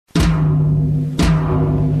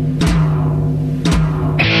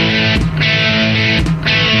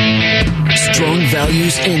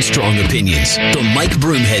values and strong opinions. The Mike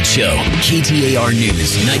Broomhead Show. KTAR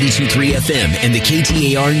News, 92.3 FM, and the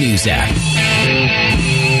KTAR News app.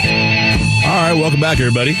 All right, welcome back,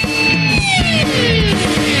 everybody.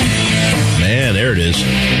 Man, there it is.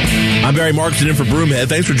 I'm Barry Markson in for Broomhead.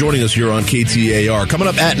 Thanks for joining us here on KTAR. Coming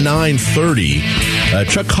up at 9:30,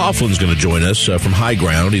 Chuck Coughlin's going to join us from High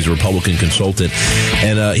Ground. He's a Republican consultant,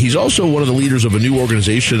 and he's also one of the leaders of a new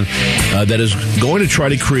organization that is going to try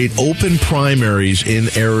to create open primaries in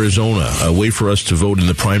Arizona, a way for us to vote in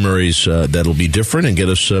the primaries that'll be different and get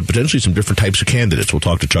us potentially some different types of candidates. We'll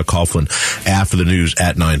talk to Chuck Coughlin after the news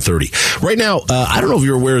at 9:30. Right now, I don't know if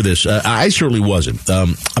you're aware of this. I certainly wasn't.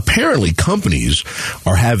 Apparently, companies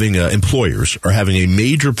are having employers are having a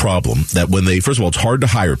major problem that when they, first of all, it's hard to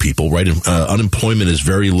hire people, right? Unemployment is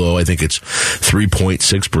very low. I think it's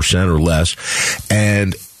 3.6% or less.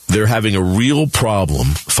 And they're having a real problem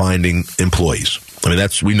finding employees. I mean,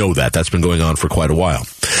 we know that. That's been going on for quite a while.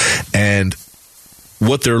 And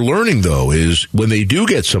what they're learning, though, is when they do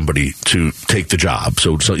get somebody to take the job,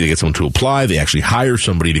 so they get someone to apply, they actually hire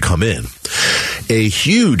somebody to come in, a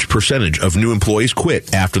huge percentage of new employees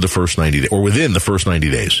quit after the first 90 days, or within the first 90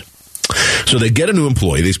 days. So they get a new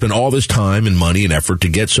employee. They spend all this time and money and effort to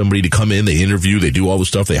get somebody to come in. They interview. They do all the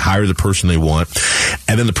stuff. They hire the person they want.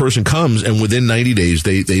 And then the person comes, and within 90 days,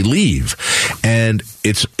 they leave. And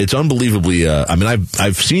it's unbelievably,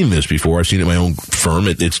 I've seen this before. I've seen it in my own firm.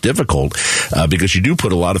 It's difficult because you do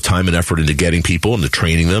put a lot of time and effort into getting people and to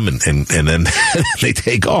training them, and then they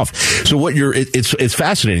take off. So it's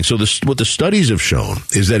fascinating. So what the studies have shown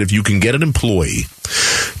is that if you can get an employee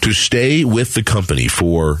to stay with the company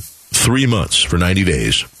for 3 months, for 90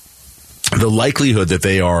 days, the likelihood that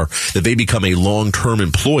they become a long-term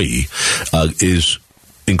employee is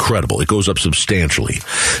incredible. It goes up substantially.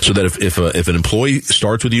 So that if an employee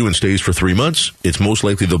starts with you and stays for 3 months, it's most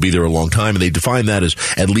likely they'll be there a long time, and they define that as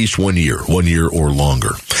at least 1 year or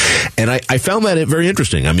longer. And I found that very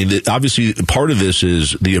interesting. I mean, obviously, part of this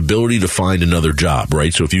is the ability to find another job,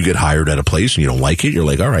 right? So if you get hired at a place and you don't like it, you're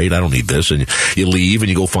like, all right, I don't need this. And you leave and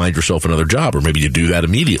you go find yourself another job, or maybe you do that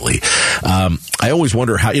immediately. I always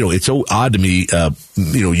wonder how, it's so odd to me.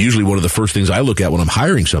 Usually one of the first things I look at when I'm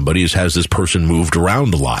hiring somebody is, has this person moved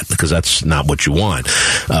around a lot? Because that's not what you want.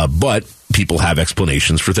 But people have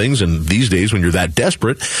explanations for things, and these days when you're that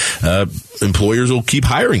desperate, employers will keep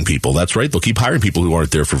hiring people. That's right. They'll keep hiring people who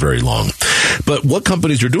aren't there for very long. But what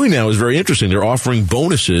companies are doing now is very interesting. They're offering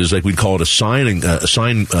bonuses, like we'd call it a sign-in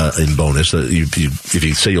bonus. If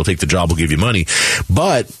you say you'll take the job, we'll give you money.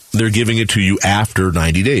 But they're giving it to you after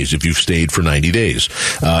 90 days, if you've stayed for 90 days.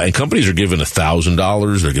 And companies are giving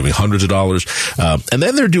 $1,000. They're giving hundreds of dollars. And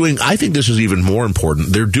then they're doing, I think this is even more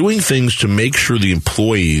important, they're doing things to make sure the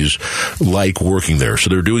employees like working there. So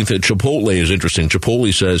they're doing things. Chipotle is interesting.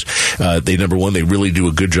 Chipotle says they really do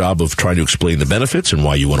a good job of trying to explain the benefits and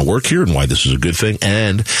why you want to work here and why this is a good thing.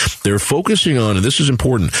 And they're focusing on, and this is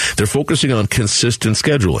important, they're focusing on consistent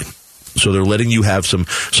scheduling. So they're letting you have some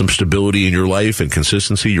stability in your life and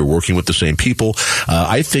consistency. You're working with the same people.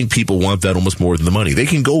 I think people want that almost more than the money. They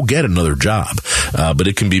can go get another job, but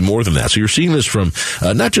it can be more than that. So you're seeing this from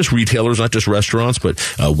not just retailers, not just restaurants, but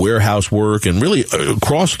warehouse work, and really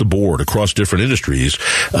across the board, across different industries.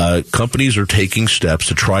 Companies are taking steps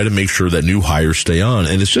to try to make sure that new hires stay on.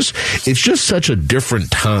 And it's just such a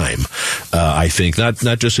different time. I think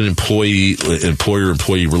not just in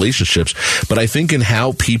employer-employee relationships, but I think in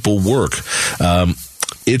how people work.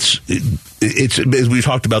 It's as we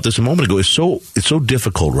talked about this a moment ago, it's so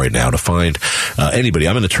difficult right now to find anybody.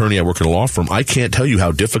 I'm an attorney. I work at a law firm. I can't tell you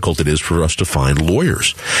how difficult it is for us to find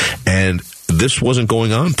lawyers. And this wasn't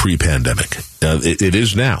going on pre-pandemic. It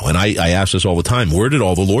is now. And I ask this all the time. Where did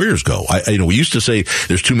all the lawyers go? We used to say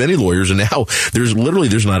there's too many lawyers, and now there's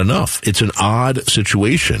not enough. It's an odd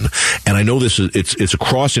situation. And I know it's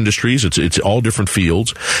across industries. It's all different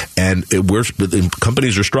fields, and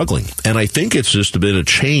companies are struggling. And I think it's just been a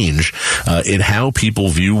change in how people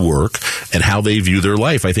view work and how they view their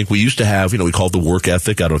life. I think we used to have, we call it the work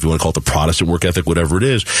ethic. I don't know if you want to call it the Protestant work ethic, whatever it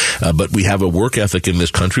is. But we have a work ethic in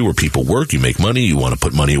this country where people work, you make money, you want to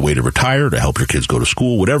put money away to retire, to help your kids go to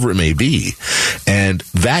school, whatever it may be. And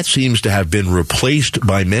that seems to have been replaced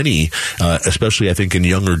by many, especially I think in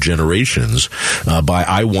younger generations, by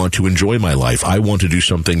I want to enjoy my life. I want to do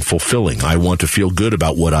something fulfilling. I want to feel good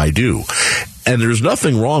about what I do. And there's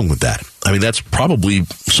nothing wrong with that. I mean, that's probably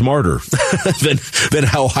smarter than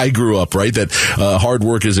how I grew up, right? That hard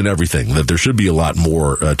work isn't everything, that there should be a lot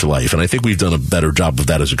more to life. And I think we've done a better job of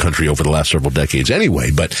that as a country over the last several decades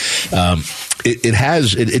anyway. But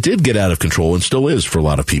it did get out of control and still is for a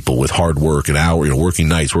lot of people with hard work and working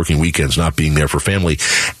nights, working weekends, not being there for family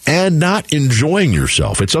and not enjoying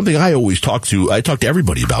yourself. It's something I always talk to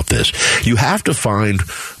everybody about this. You have to find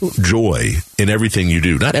joy in everything you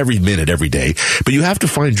do, not every minute, every day, but you have to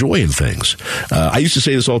find joy in things. I used to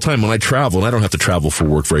say this all the time when I travel, and I don't have to travel for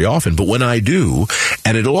work very often, but when I do,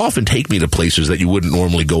 and it'll often take me to places that you wouldn't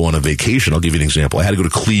normally go on a vacation. I'll give you an example. I had to go to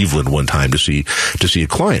Cleveland one time to see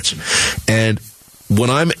clients. And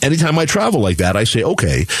anytime I travel like that, I say,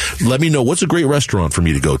 okay, let me know what's a great restaurant for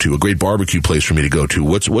me to go to, a great barbecue place for me to go to.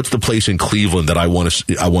 What's the place in Cleveland that I want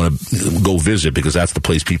to go visit, because that's the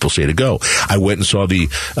place people say to go. I went and saw the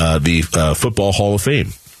Football Hall of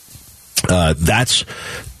Fame.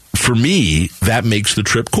 For me, that makes the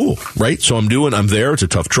trip cool, right? So I'm there. It's a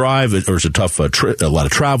tough drive, or it's a tough a lot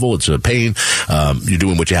of travel. It's a pain. You're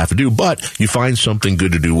doing what you have to do, but you find something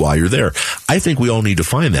good to do while you're there. I think we all need to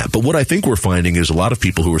find that. But what I think we're finding is a lot of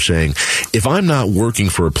people who are saying, if I'm not working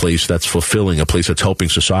for a place that's fulfilling, a place that's helping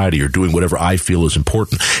society or doing whatever I feel is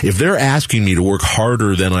important, if they're asking me to work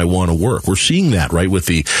harder than I want to work, we're seeing that, right, with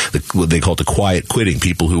what they call the quiet quitting,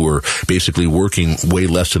 people who are basically working way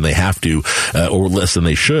less than they have to, or less than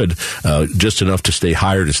they should, just enough to stay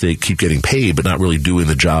hired and keep getting paid, but not really doing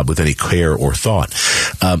the job with any care or thought.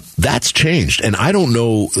 That's changed. And I don't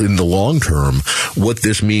know in the long term what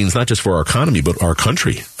this means, not just for our economy, but our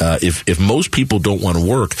country. If most people don't want to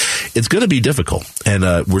work, it's going to be difficult. And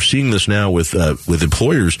we're seeing this now with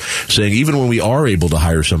employers saying even when we are able to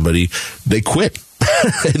hire somebody, they quit.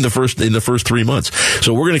 in the first 3 months.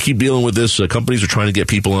 So we're going to keep dealing with this. Companies are trying to get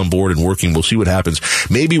people on board and working. We'll see what happens.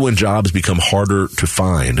 Maybe when jobs become harder to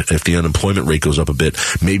find, if the unemployment rate goes up a bit,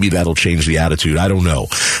 maybe that'll change the attitude. I don't know.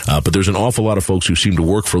 But there's an awful lot of folks who seem to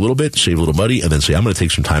work for a little bit, save a little money, and then say, I'm going to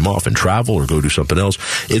take some time off and travel or go do something else.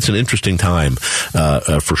 It's an interesting time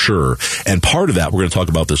for sure. And part of that, we're going to talk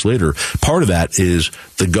about this later, part of that is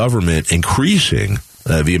the government increasing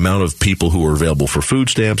the amount of people who are available for food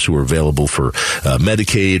stamps, who are available for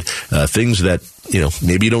Medicaid, things that,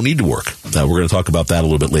 maybe you don't need to work. We're going to talk about that a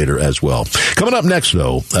little bit later as well. Coming up next,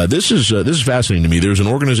 though, this is fascinating to me. There's an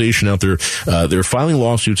organization out there, they're filing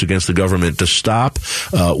lawsuits against the government to stop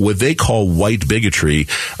what they call white bigotry.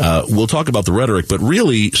 We'll talk about the rhetoric, but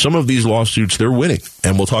really, some of these lawsuits, they're winning.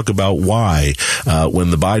 And we'll talk about why when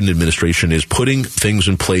the Biden administration is putting things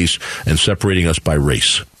in place and separating us by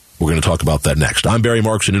race. We're going to talk about that next. I'm Barry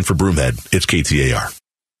Markson in for Broomhead. It's KTAR.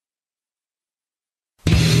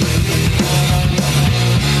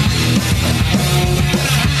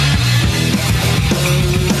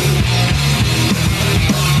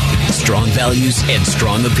 Strong values and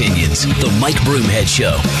strong opinions. The Mike Broomhead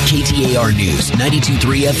Show. KTAR News,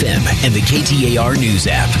 92.3 FM, and the KTAR News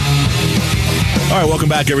app. All right, welcome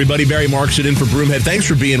back, everybody. Barry Markson in for Broomhead. Thanks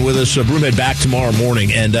for being with us. Broomhead back tomorrow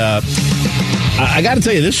morning. And I got to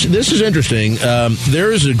tell you, this is interesting.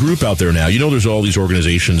 There is a group out there now. There's all these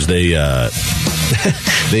organizations. They're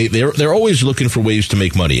always looking for ways to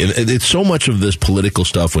make money. And it's so much of this political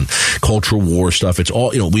stuff and cultural war stuff. It's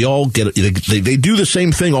all, we all get it. They do the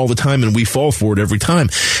same thing all the time, and we fall for it every time.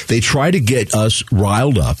 They try to get us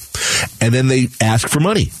riled up, and then they ask for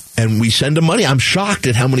money. And we send them money. I'm shocked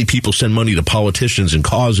at how many people send money to politicians and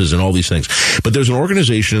causes and all these things. But there's an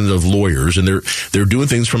organization of lawyers, and they're doing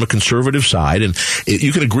things from a conservative side. And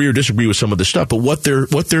you can agree or disagree with some of this stuff. But what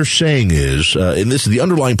they're saying is, and this is the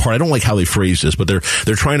underlying part. I don't like how they phrase this, but they're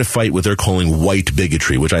trying to fight what they're calling white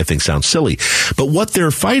bigotry, which I think sounds silly. But what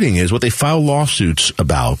they're fighting is, what they file lawsuits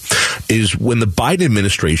about is when the Biden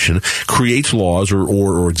administration creates laws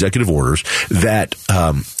or executive orders that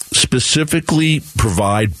specifically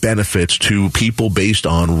provide benefits to people based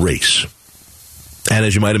on race. And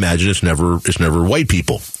as you might imagine, it's never white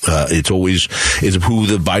people. It's always who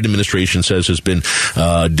the Biden administration says has been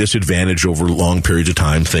disadvantaged over long periods of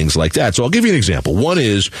time, things like that. So I'll give you an example. One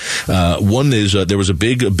is there was a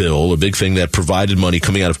big thing that provided money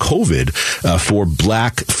coming out of COVID for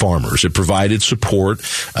black farmers. It provided support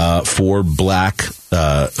for black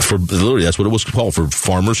for literally that's what it was called, for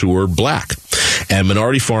farmers who were black. And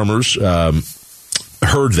minority farmers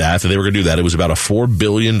heard that they were going to do that. It was about a $4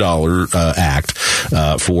 billion act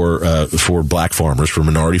for black farmers, for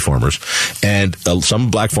minority farmers. And some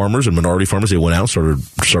black farmers and minority farmers, they went out and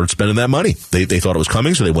started spending that money. They thought it was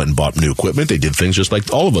coming, so they went and bought new equipment. They did things just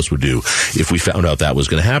like all of us would do if we found out that was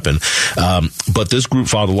going to happen. But this group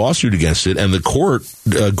filed a lawsuit against it, and the court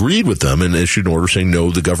agreed with them and issued an order saying, no,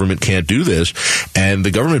 the government can't do this. And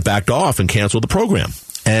the government backed off and canceled the program.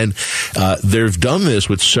 And they've done this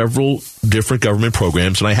with several different government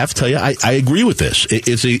programs, and I have to tell you, I agree with this.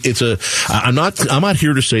 I'm not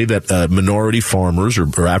here to say that minority farmers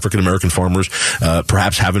or African American farmers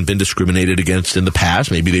perhaps haven't been discriminated against in the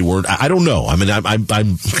past. Maybe they weren't. I don't know. I mean, I'm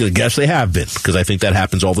going to guess they have been, because I think that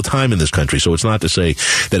happens all the time in this country. So it's not to say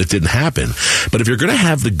that it didn't happen. But if you're going to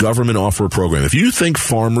have the government offer a program, if you think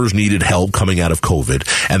farmers needed help coming out of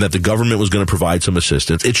COVID and that the government was going to provide some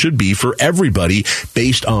assistance, it should be for everybody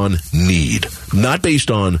based on need, not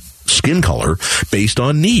based on skin color, based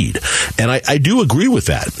on need. And I do agree with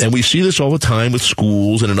that. And we see this all the time with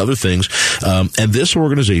schools and in other things. And this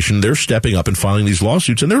organization, they're stepping up and filing these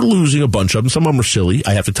lawsuits, and they're losing a bunch of them. Some of them are silly,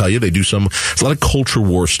 I have to tell you. They do it's a lot of culture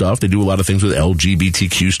war stuff. They do a lot of things with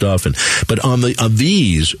LGBTQ stuff. But on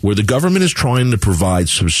these, where the government is trying to provide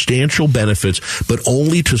substantial benefits, but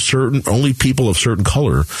only people of certain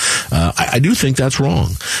color, I do think that's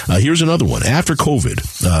wrong. Here's another one. After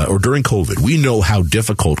COVID, or during COVID, we know how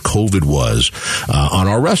difficult COVID was on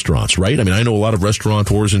our restaurants, right? I mean, I know a lot of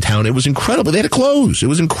restaurateurs in town. It was incredible. They had to close. It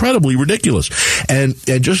was incredibly ridiculous. And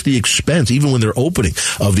just the expense, even when they're opening,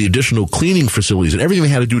 of the additional cleaning facilities and everything they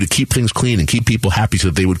had to do to keep things clean and keep people happy so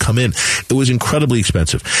that they would come in, it was incredibly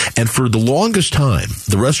expensive. And for the longest time,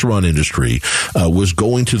 the restaurant industry was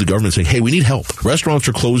going to the government saying, hey, we need help. Restaurants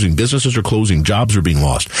are closing. Businesses are closing. Jobs are being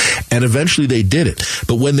lost. And eventually they did it.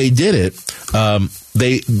 But when they did it,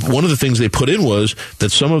 one of the things they put in was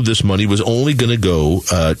that some of this money was only going to go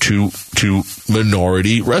to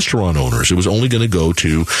minority restaurant owners. It was only going to go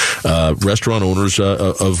to restaurant owners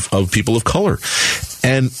of people of color.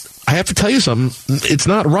 And I have to tell you something, it's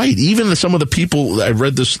not right. Even some of the people, I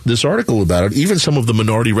read this article about it, even some of the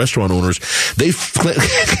minority restaurant owners, they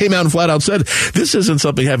came out and flat out said, this isn't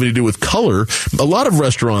something having to do with color. A lot of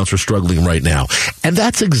restaurants are struggling right now. And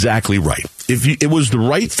that's exactly right. It was the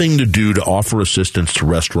right thing to do to offer assistance to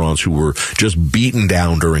restaurants who were just beaten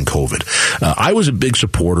down during COVID. I was a big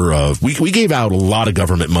supporter of, we gave out a lot of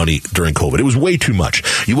government money during COVID. It was way too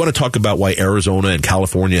much. You want to talk about why Arizona and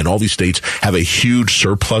California and all these states have a huge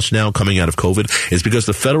surplus now coming out of COVID? It's because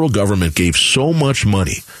the federal government gave so much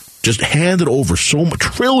money, just handed over so much,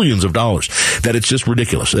 trillions of dollars, that it's just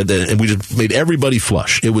ridiculous. And we just made everybody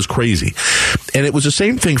flush. It was crazy. And it was the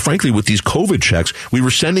same thing, frankly, with these COVID checks. We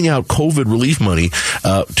were sending out COVID relief money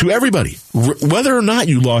to everybody, whether or not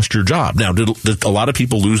you lost your job. Now, did a lot of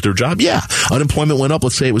people lose their job? Yeah. Unemployment went up.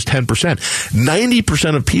 Let's say it was 10%.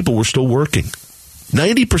 90% of people were still working.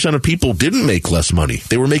 90% of people didn't make less money.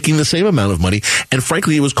 They were making the same amount of money. And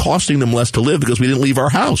frankly, it was costing them less to live because we didn't leave our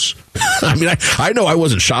house. I mean, I know I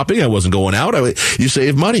wasn't shopping. I wasn't going out. You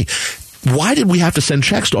save money. Why did we have to send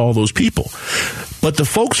checks to all those people? But the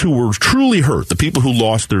folks who were truly hurt, the people who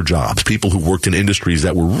lost their jobs, people who worked in industries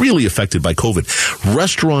that were really affected by COVID,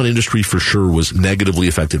 restaurant industry for sure was negatively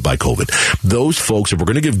affected by COVID. Those folks, if we're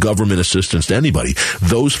going to give government assistance to anybody,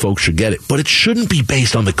 those folks should get it. But it shouldn't be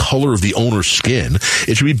based on the color of the owner's skin.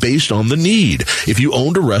 It should be based on the need. If you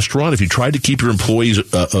owned a restaurant, if you tried to keep your employees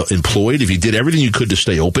employed, if you did everything you could to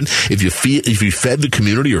stay open, if you fed the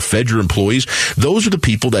community or fed your employees, those are the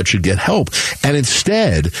people that should get help. And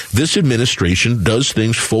instead, this administration does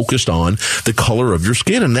things focused on the color of your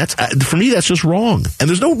skin. And that's, for me, that's just wrong. And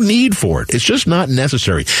there's no need for it. It's just not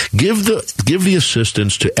necessary. Give the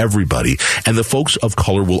assistance to everybody, and the folks of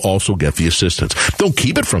color will also get the assistance. Don't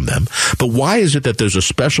keep it from them. But why is it that there's a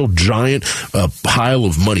special giant pile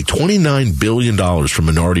of money, $29 billion for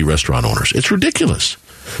minority restaurant owners? It's ridiculous.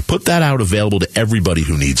 Put that out available to everybody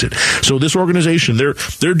who needs it. So this organization,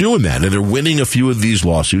 they're doing that, and they're winning a few of these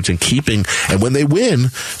lawsuits and when they win,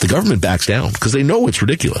 the government backs down because they know it's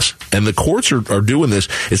ridiculous. And the courts are doing this.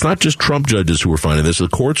 It's not just Trump judges who are finding this. The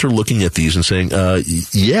courts are looking at these and saying,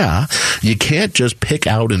 yeah, you can't just pick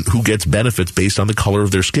out who gets benefits based on the color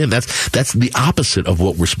of their skin. That's the opposite of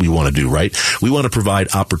what we want to do, right? We want to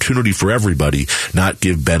provide opportunity for everybody, not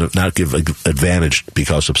give advantage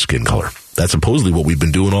because of skin color. That's supposedly what we've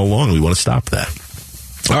been doing all along, and we want to stop that.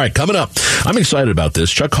 All right, coming up, I'm excited about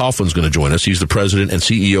this. Chuck Coughlin's going to join us. He's the president and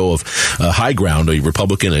CEO of High Ground, a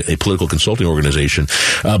Republican, a political consulting organization.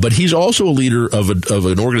 But he's also a leader of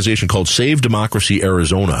an organization called Save Democracy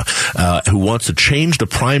Arizona, who wants to change the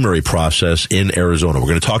primary process in Arizona. We're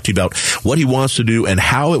going to talk to you about what he wants to do and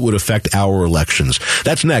how it would affect our elections.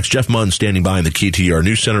 That's next. Jeff Munn standing by in the KTAR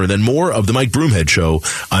News Center, and then more of the Mike Broomhead Show.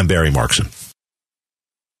 I'm Barry Markson.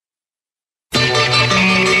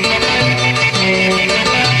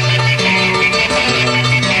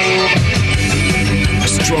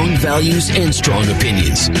 Strong values and strong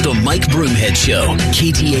opinions. The Mike Broomhead Show.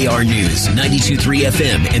 KTAR News, 92.3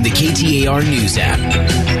 FM, and the KTAR News app.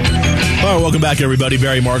 All right, welcome back, everybody.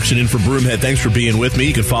 Barry Markson in for Broomhead. Thanks for being with me.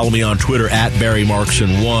 You can follow me on Twitter at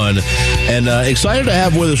BarryMarkson1. And excited to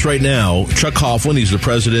have with us right now Chuck Coughlin. He's the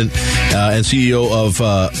president and CEO of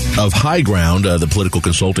High Ground, the political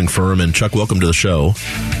consulting firm. And Chuck, welcome to the show.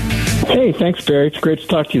 Hey, thanks, Barry. It's great to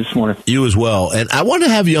talk to you this morning. You as well. And I want to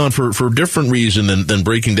have you on for a different reason than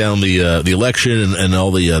breaking down the election and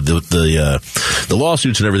all the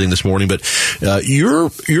lawsuits and everything this morning. But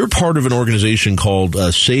you're part of an organization called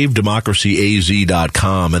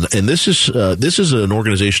SaveDemocracyAZ.com, and this is an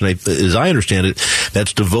organization, as I understand it,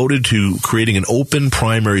 that's devoted to creating an open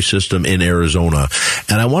primary system in Arizona.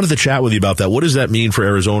 And I wanted to chat with you about that. What does that mean for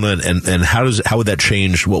Arizona, and how would that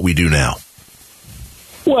change what we do now?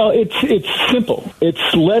 Well, it's simple.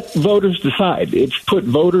 It's let voters decide. It's put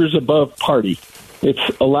voters above party. It's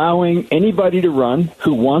allowing anybody to run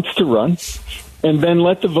who wants to run, and then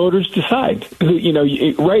let the voters decide.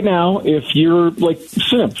 Right now, if you're like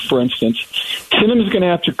Sinop, for instance, Sinop is going to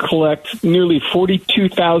have to collect nearly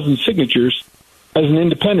 42,000 signatures as an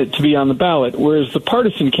independent to be on the ballot, whereas the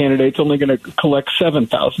partisan candidate's only going to collect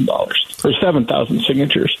 $7,000 or 7,000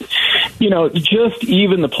 signatures. Just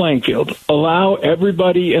even the playing field. Allow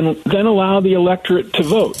everybody, and then allow the electorate to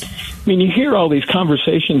vote. I mean, you hear all these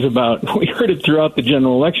conversations about, we heard it throughout the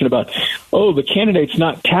general election about, the candidate's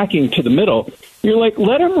not tacking to the middle. You're like,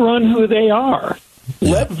 let them run who they are.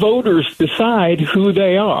 Let voters decide who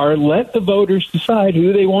they are. Let the voters decide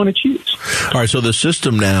who they want to choose. All right, so the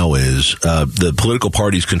system now is the political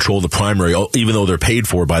parties control the primary, even though they're paid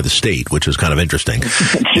for by the state, which is kind of interesting.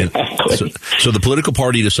 Exactly. So the political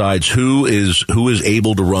party decides who is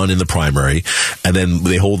able to run in the primary, and then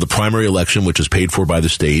they hold the primary election, which is paid for by the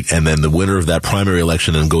state, and then the winner of that primary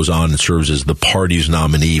election then goes on and serves as the party's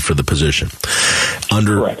nominee for the position.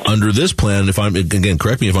 Under this plan,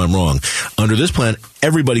 correct me if I'm wrong, under this plan,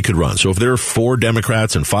 everybody could run. So if there are 4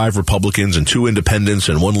 Democrats and 5 Republicans and 2 independents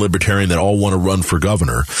and 1 libertarian that all want to run for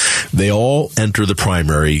governor, they all enter the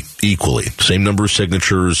primary equally. Same number of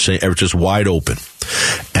signatures, just wide open.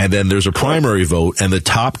 And then there's a primary vote, and the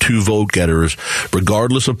top 2 vote getters,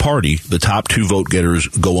 regardless of party, the top 2 vote getters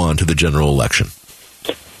go on to the general election.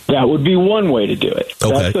 That would be one way to do it.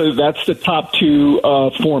 Okay. That's the top 2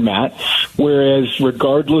 format, whereas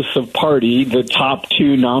regardless of party, the top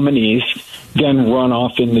 2 nominees then run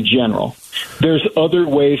off in the general. There's other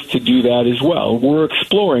ways to do that as well. We're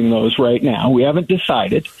exploring those right now. We haven't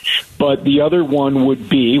decided, but the other one would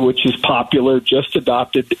be, which is popular, just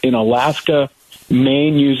adopted in Alaska.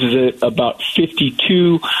 Maine uses it. About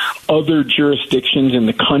 52 other jurisdictions in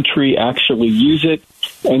the country actually use it,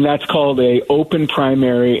 and that's called a open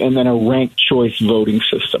primary and then a ranked choice voting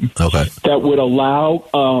system. Okay. That would allow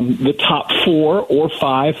the top 4 or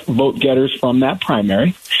 5 vote getters from that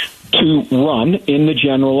primary to run in the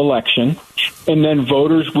general election, and then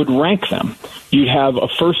voters would rank them. You'd have a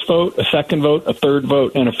first vote, a second vote, a third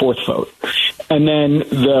vote, and a fourth vote. And then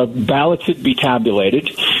the ballots would be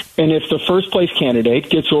tabulated, and if the first place candidate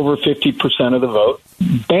gets over 50% of the vote,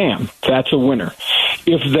 bam, that's a winner.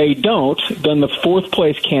 If they don't, then the fourth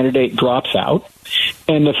place candidate drops out,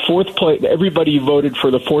 and the fourth place, everybody who voted for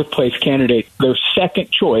the fourth place candidate, their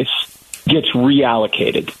second choice gets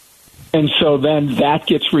reallocated. And so then that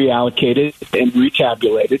gets reallocated and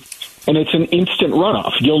retabulated, and it's an instant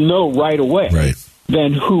runoff. You'll know right away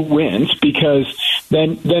then who wins, because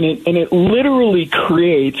then it literally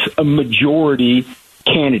creates a majority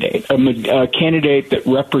candidate, a candidate that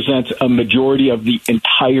represents a majority of the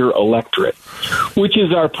entire electorate, which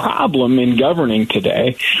is our problem in governing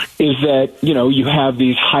today, is that, you have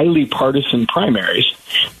these highly partisan primaries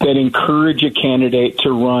that encourage a candidate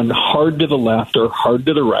to run hard to the left or hard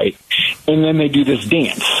to the right, and then they do this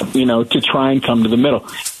dance, to try and come to the middle.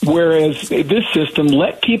 Whereas this system,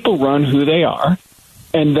 let people run who they are,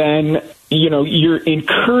 and then, you're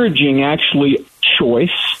encouraging actually choice.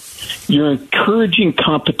 You're encouraging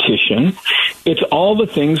competition. It's all the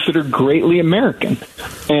things that are greatly American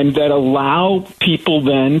and that allow people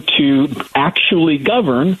then to actually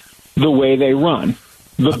govern the way they run.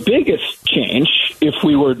 The biggest change, if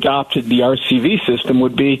we were adopted the RCV system,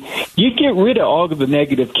 would be you get rid of all of the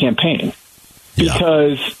negative campaigning.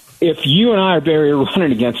 Because if you and I, Barry, are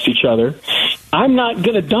running against each other, I'm not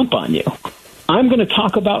going to dump on you. I'm going to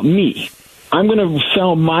talk about me. I'm going to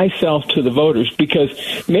sell myself to the voters, because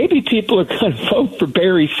maybe people are going to vote for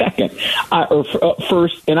Barry second or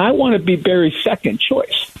first, and I want to be Barry's second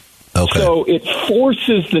choice. Okay. So it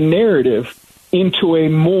forces the narrative into a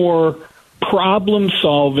more problem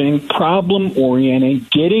solving, problem oriented,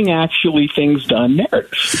 getting actually things done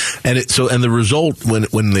narratives. And the result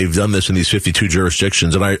when they've done this in these 52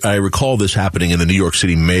 jurisdictions, and I recall this happening in the New York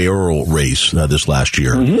City mayoral race this last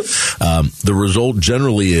year. The result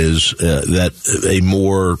generally is that a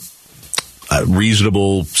more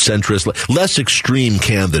reasonable, centrist, less extreme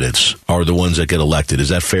candidates are the ones that get elected. Is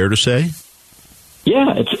that fair to say?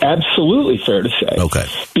 Yeah, it's absolutely fair to say. Okay.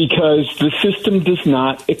 Because the system does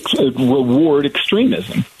not reward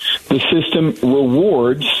extremism. The system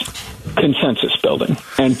rewards consensus building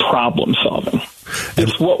and problem solving.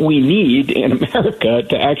 It's what we need in America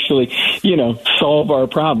to actually, solve our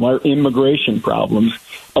problem, our immigration problems.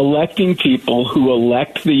 Electing people who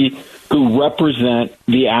represent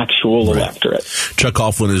the actual electorate. Chuck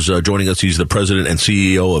Coughlin is joining us. He's the president and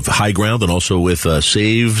CEO of High Ground, and also with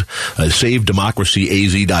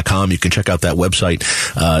SaveDemocracyAZ.com. You can check out that website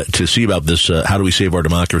to see about this. How do we save our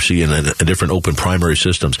democracy and different open primary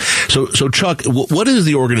systems? So Chuck, what is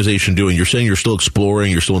the organization doing? You're saying you're still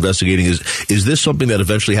exploring, you're still investigating. Is this something that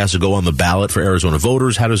eventually has to go on the ballot for Arizona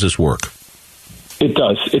voters? How does this work? It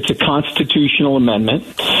does. It's a constitutional amendment.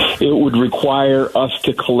 It would require us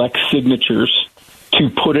to collect signatures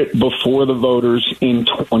to put it before the voters in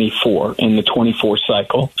the 24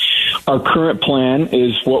 cycle. Our current plan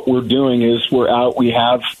is what we're doing is we're out. We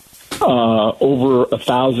have over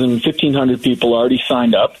 1,500 people already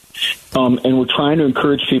signed up. And we're trying to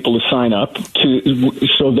encourage people to sign up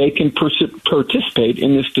so they can participate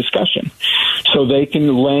in this discussion, so they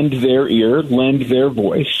can lend their ear, lend their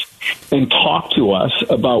voice, and talk to us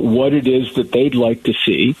about what it is that they'd like to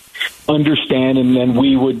see, understand, and then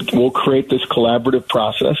we'll create this collaborative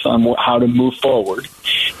process on how to move forward.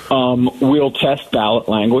 We'll test ballot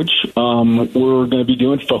language. We're going to be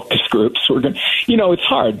doing focus groups. It's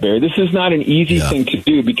hard, Barry. This is not an easy thing to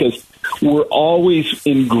do because we're always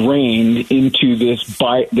ingrained into this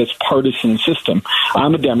partisan system.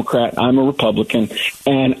 I'm a Democrat, I'm a Republican,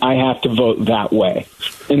 and I have to vote that way.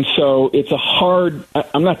 And so it's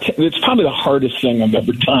it's probably the hardest thing I've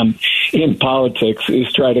ever done in politics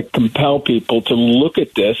is try to compel people to look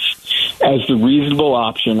at this as the reasonable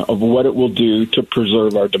option of what it will do to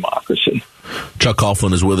preserve our democracy. Chuck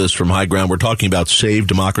Coughlin is with us from High Ground. We're talking about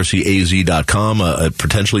SaveDemocracyAZ.com,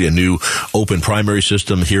 potentially a new open primary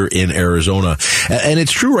system here in Arizona. And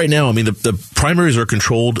it's true right now. I mean, the primaries are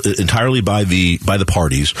controlled entirely by the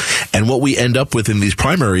parties. And what we end up with in these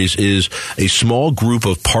primaries is a small group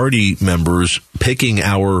of party members picking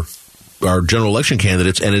our general election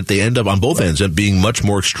candidates, and they end up on both ends up being much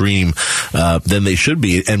more extreme than they should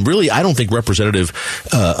be. And really, I don't think representative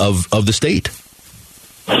of the state.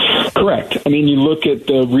 Correct. I mean, you look at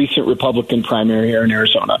the recent Republican primary here in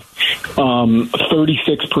Arizona.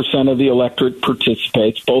 36% of the electorate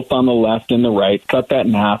participates, both on the left and the right. Cut that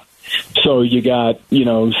in half. So you got,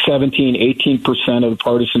 17, 18% of the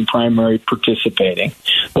partisan primary participating.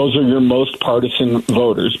 Those are your most partisan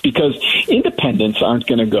voters because independents aren't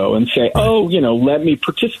going to go and say, let me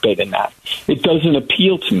participate in that. It doesn't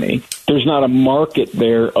appeal to me. There's not a market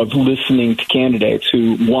there of listening to candidates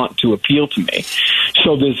who want to appeal to me.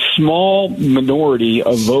 So this small minority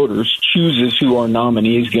of voters chooses who our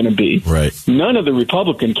nominee is going to be. Right. None of the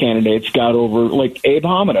Republican candidates got over, like Abe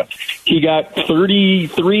Hamada. He got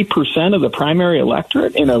 33% of the primary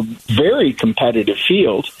electorate in a very competitive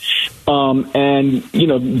field. Then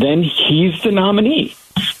he's the nominee.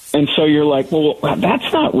 And so you're like, well,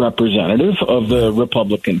 that's not representative of the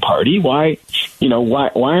Republican Party. Why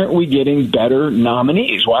aren't we getting better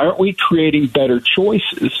nominees? Why aren't we creating better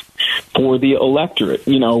choices for the electorate?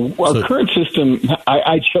 Our current system,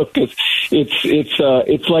 I joke,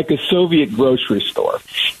 it's like a Soviet grocery store.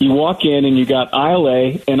 You walk in and you got aisle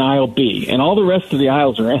A and aisle B, and all the rest of the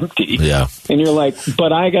aisles are empty. Yeah. And you're like,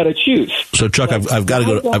 but I got to choose. So Chuck, I've got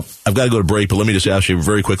to go to break, but let me just ask you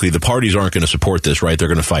very quickly: the parties aren't going to support this, right? They're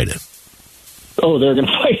going to fight it. Oh, they're going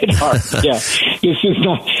to fight it hard. Yeah, this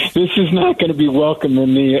is not going to be welcome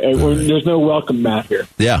in the. There's no welcome mat here.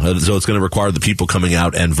 Yeah, so it's going to require the people coming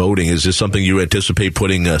out and voting. Is this something you anticipate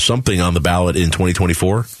putting something on the ballot in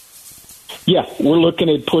 2024? Yeah, we're looking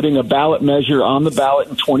at putting a ballot measure on the ballot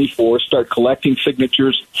in 24. Start collecting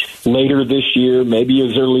signatures later this year, maybe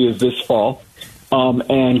as early as this fall.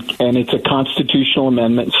 And it's a constitutional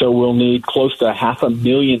amendment, so we'll need close to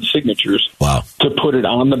 500,000 signatures to put it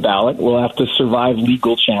on the ballot. We'll have to survive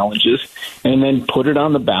legal challenges and then put it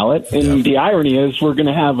on the ballot. And the irony is we're going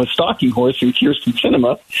to have a stalking horse in Kyrsten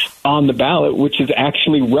Sinema on the ballot, which is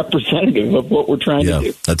actually representative of what we're trying to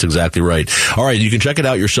do. That's exactly right. All right, you can check it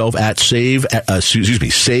out yourself at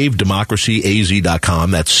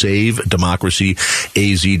SaveDemocracyAZ.com. That's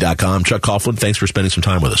SaveDemocracyAZ.com. Chuck Coughlin, thanks for spending some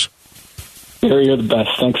time with us. Barry, you're the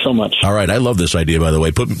best. Thanks so much. All right. I love this idea, by the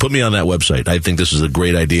way. Put me on that website. I think this is a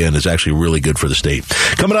great idea and it's actually really good for the state.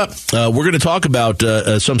 Coming up, we're going to talk about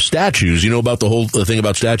some statues. You know about the whole thing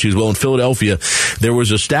about statues? Well, in Philadelphia, there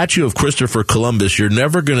was a statue of Christopher Columbus. You're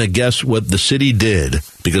never going to guess what the city did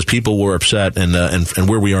because people were upset and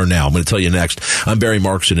where we are now. I'm going to tell you next. I'm Barry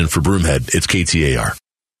Markson in for Broomhead. It's KTAR.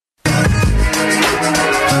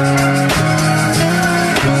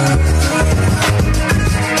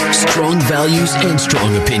 Strong values and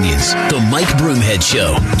strong opinions. The Mike Broomhead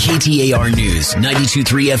Show. KTAR News,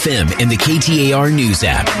 92.3 FM, and the KTAR News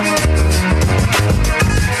app.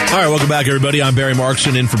 All right, welcome back, everybody. I'm Barry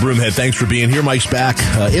Markson in for Broomhead. Thanks for being here. Mike's back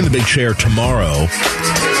in the big chair tomorrow.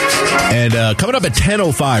 And coming up at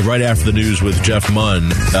 10:05, right after the news with Jeff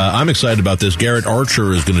Munn, I'm excited about this. Garrett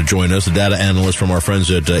Archer is going to join us, a data analyst from our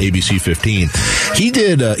friends at ABC 15. He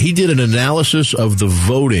did an analysis of the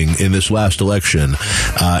voting in this last election,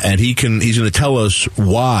 and he's going to tell us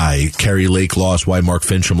why Carrie Lake lost, why Mark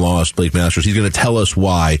Fincham lost, Blake Masters. He's going to tell us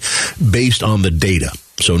why based on the data.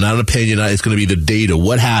 So not an opinion, it's going to be the data,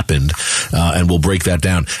 what happened, and we'll break that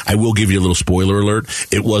down. I will give you a little spoiler alert.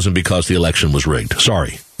 It wasn't because the election was rigged.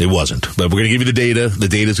 Sorry. It wasn't. But we're going to give you the data. The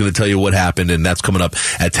data is going to tell you what happened, and that's coming up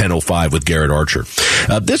at 10:05 with Garrett Archer.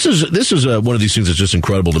 This is one of these things that's just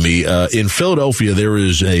incredible to me. In Philadelphia,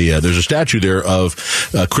 there's a statue there of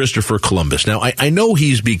Christopher Columbus. Now, I know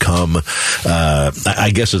he's become,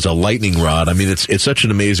 I guess it's a lightning rod. I mean, it's such an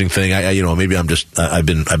amazing thing. Maybe I've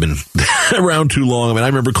been around too long. I mean, I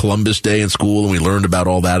remember Columbus Day in school, and we learned about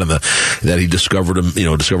all that and that he discovered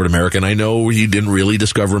America. And I know he didn't really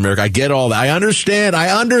discover America. I get all that. I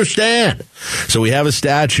understand. So we have a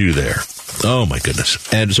statue there. Oh, my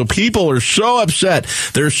goodness. And so people are so upset.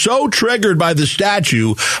 They're so triggered by the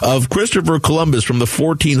statue of Christopher Columbus from the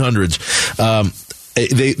 1400s.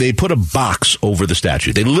 They put a box over the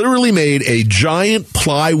statue. They literally made a giant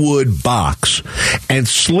plywood box and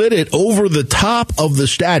slid it over the top of the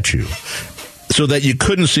statue so that you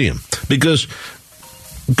couldn't see him. Because,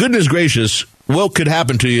 goodness gracious, what could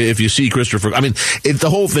happen to you if you see Christopher? I mean, the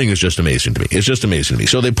whole thing is just amazing to me. It's just amazing to me.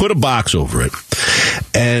 So they put a box over it,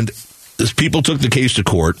 and people took the case to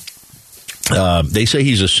court. They say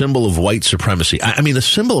he's a symbol of white supremacy. I mean,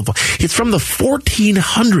 it's from the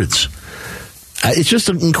 1400s. It's just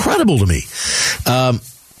incredible to me.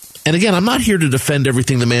 And again, I'm not here to defend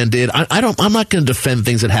everything the man did. I'm not going to defend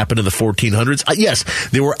things that happened in the 1400s. Yes,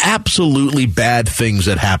 there were absolutely bad things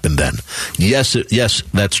that happened then. Yes,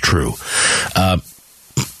 that's true.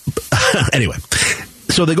 Anyway,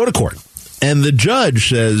 so they go to court, and the judge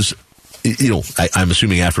says, I'm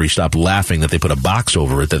assuming after he stopped laughing that they put a box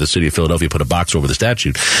over it, that the city of Philadelphia put a box over the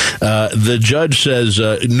statue. The judge says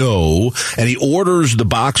no, and he orders the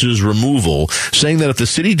box's removal, saying that if the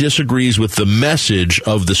city disagrees with the message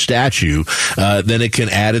of the statue, then it can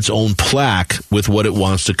add its own plaque with what it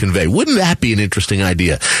wants to convey. Wouldn't that be an interesting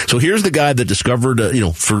idea? So here's the guy that discovered,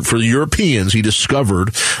 for the Europeans, he discovered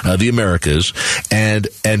the Americas, and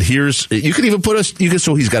here's, you can even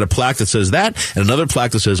so he's got a plaque that says that, and another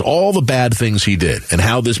plaque that says all the bad things he did and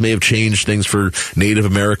how this may have changed things for Native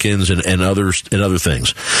Americans and other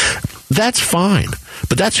things. That's fine,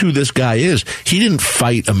 but that's who this guy is. He didn't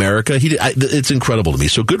fight America. It's incredible to me.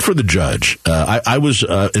 So good for the judge. I was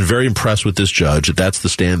very impressed with this judge. That's the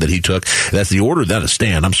stand that he took. That's the order, not a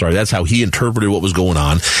stand. I'm sorry. That's how he interpreted what was going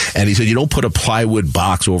on. And he said, you don't put a plywood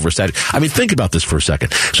box over a statue. I mean, think about this for a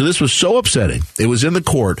second. So this was so upsetting. It was in the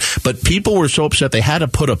court, but people were so upset they had to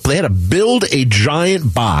build a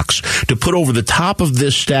giant box to put over the top of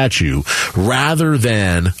this statue rather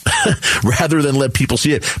than let people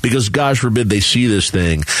see it, because gosh forbid they see this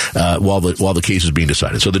thing while the case is being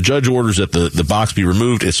decided. So the judge orders that the box be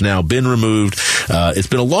removed. It's now been removed. It's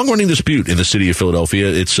been a long-running dispute in the city of Philadelphia.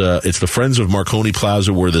 It's the Friends of Marconi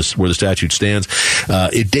Plaza where the statue stands.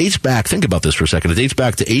 It dates back, think about this for a second, it dates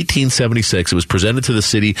back to 1876. It was presented to the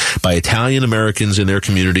city by Italian Americans in their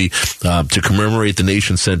community to commemorate the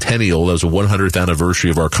nation's centennial. That was the 100th anniversary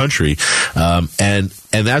of our country.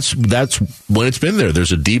 And that's when it's been there.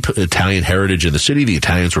 There's a deep Italian heritage in the city. The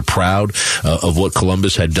Italians were proud of what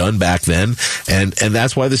Columbus had done back then, and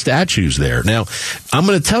that's why the statue's there. Now, I'm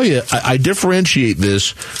going to tell you, I differentiate this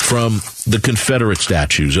from the Confederate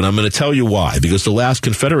statues, and I'm going to tell you why. Because the last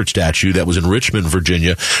Confederate statue that was in Richmond,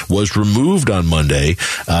 Virginia, was removed on Monday,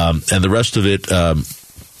 and the rest of it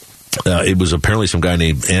It was apparently some guy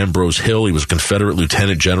named Ambrose Hill. He was a Confederate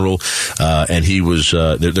lieutenant general, and he was.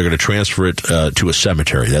 They're going to transfer it to a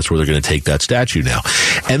cemetery. That's where they're going to take that statue now.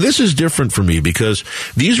 And this is different for me because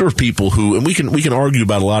these are people who, and we can argue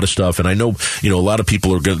about a lot of stuff. And I know a lot of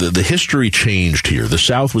people are going. The history changed here. The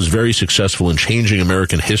South was very successful in changing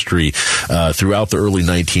American history throughout the early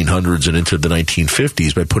 1900s and into the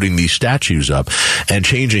 1950s by putting these statues up and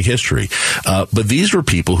changing history. But these were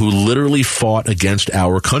people who literally fought against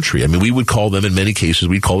our country. I mean, we would call them, in many cases,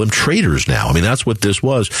 we'd call them traitors now. I mean, that's what this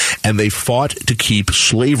was. And they fought to keep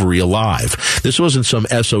slavery alive. This wasn't some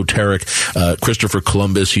esoteric Christopher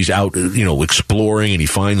Columbus. He's out, exploring, and he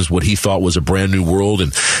finds what he thought was a brand new world.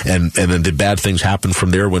 And then the bad things happen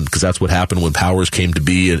from there because that's what happened when powers came to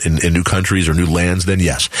be in new countries or new lands, then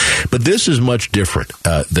yes. But this is much different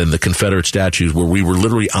than the Confederate statues where we were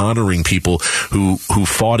literally honoring people who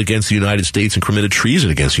fought against the United States and committed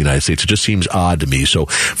treason against the United States. It just seems odd to me. So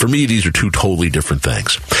for me, these are two totally different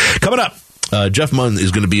things. Coming up, Jeff Munn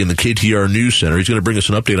is going to be in the KTR News Center. He's going to bring us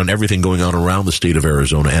an update on everything going on around the state of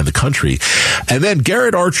Arizona and the country. And then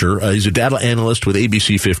Garrett Archer, he's a data analyst with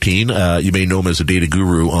ABC 15. You may know him as a data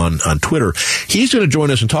guru on Twitter. He's going to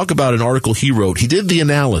join us and talk about an article he wrote. He did the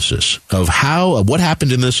analysis of what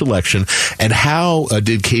happened in this election and how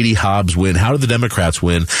did Katie Hobbs win? How did the Democrats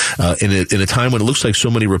win in a time when it looks like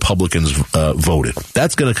so many Republicans voted?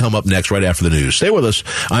 That's going to come up next right after the news. Stay with us.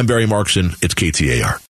 I'm Barry Markson. It's KTAR.